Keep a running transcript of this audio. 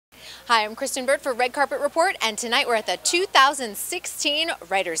Hi, I'm Kristyn Burtt for Red Carpet Report, and tonight we're at the 2016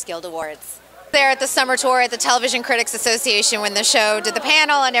 Writers Guild Awards. There at the summer tour at the Television Critics Association when the show did the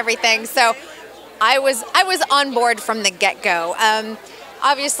panel and everything, so I was on board from the get-go.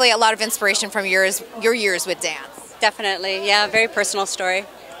 Obviously, a lot of inspiration from your years with dance. Definitely, yeah, very personal story.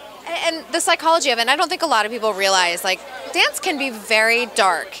 And the psychology of it, and I don't think a lot of people realize, like, dance can be very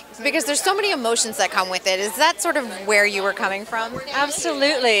dark because there's so many emotions that come with it. Is that sort of where you were coming from?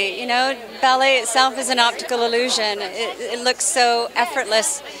 Absolutely. You know, ballet itself is an optical illusion. It looks so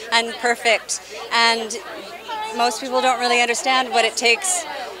effortless and perfect, and most people don't really understand what it takes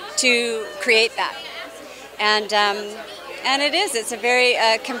to create that. And it's a very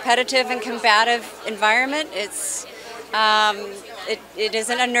competitive and combative environment. It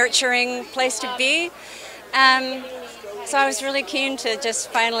isn't a nurturing place to be. So I was really keen to just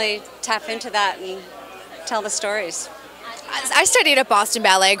finally tap into that and tell the stories. I studied at Boston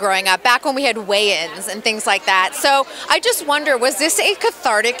Ballet growing up, back when we had weigh-ins and things like that. So I just wonder, was this a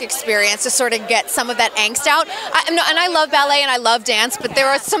cathartic experience to sort of get some of that angst out? And I love ballet and I love dance, but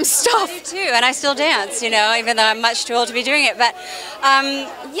there was some stuff. I do too, and I still dance, you know, even though I'm much too old to be doing it. But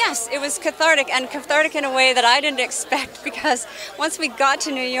yes, it was cathartic, and cathartic in a way that I didn't expect, because once we got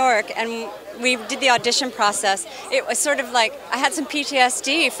to New York and we did the audition process, it was sort of like I had some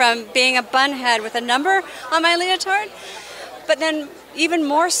PTSD from being a bunhead with a number on my leotard. But then, even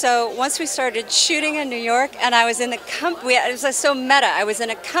more so, once we started shooting in New York, and I was in the company, it was so meta. I was in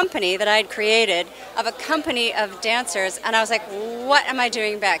a company that I had created, of a company of dancers, and I was like, what am I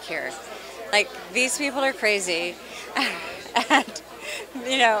doing back here? Like, these people are crazy. And,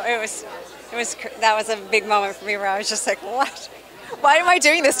 you know, that was a big moment for me where I was just like, what? Why am I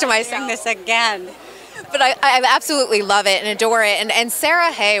doing this to myself? Doing this again. But I absolutely love it and adore it. And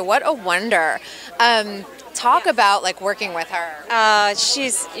Sarah Hay, what a wonder. Talk about, like, working with her.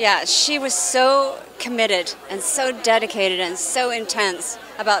 She was so committed and so dedicated and so intense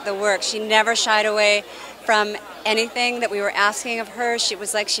about the work. She never shied away from anything that we were asking of her. She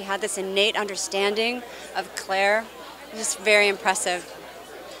was like, she had this innate understanding of Claire. Just very impressive.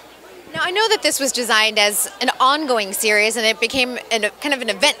 Now, I know that this was designed as an ongoing series, and it became kind of an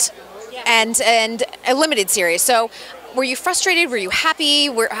event, and a limited series. So were you frustrated? Were you happy?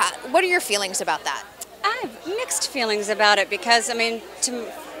 What are your feelings about that? I have mixed feelings about it, because, I mean,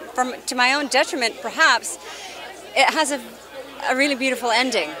 to my own detriment, perhaps, it has a really beautiful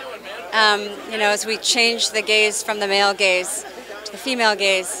ending. You know, as we change the gaze from the male gaze to the female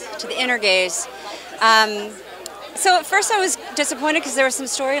gaze to the inner gaze. So at first I was disappointed because there were some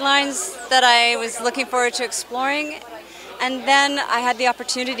storylines that I was looking forward to exploring, and then I had the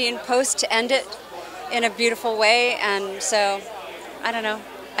opportunity in post to end it in a beautiful way, and so, I don't know.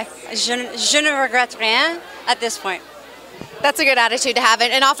 Je ne regrette rien at this point. That's a good attitude to have,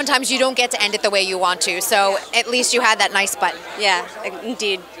 and oftentimes you don't get to end it the way you want to, so at least you had that nice button. Yeah,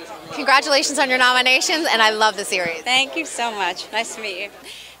 indeed. Congratulations on your nominations, and I love the series. Thank you so much. Nice to meet you.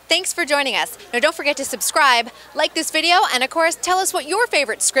 Thanks for joining us. Now, don't forget to subscribe, like this video, and of course, tell us what your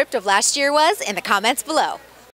favorite script of last year was in the comments below.